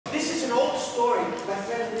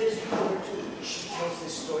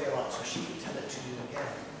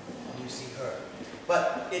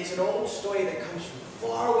it's an old story that comes from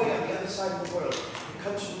far away on the other side of the world. It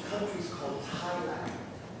comes from countries called Thailand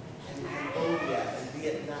and Cambodia and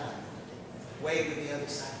Vietnam, way to the other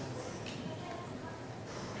side of the world.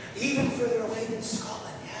 Even further away than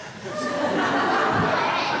Scotland, yeah.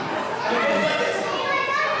 And it goes like this.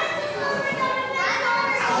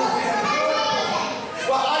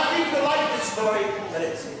 Well, I think you like this story, but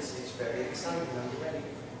it's very exciting. Are you ready?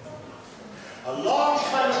 A long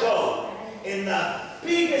time ago, in the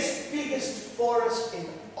biggest forest in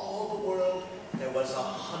all the world, there was a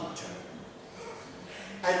hunter.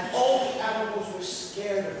 And all the animals were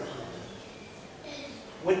scared of the hunter.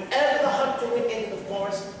 Whenever the hunter went into the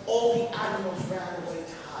forest, all the animals ran away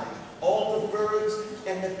to hide. All the birds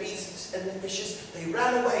and the beasts and the fishes, they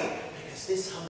ran away because this hunter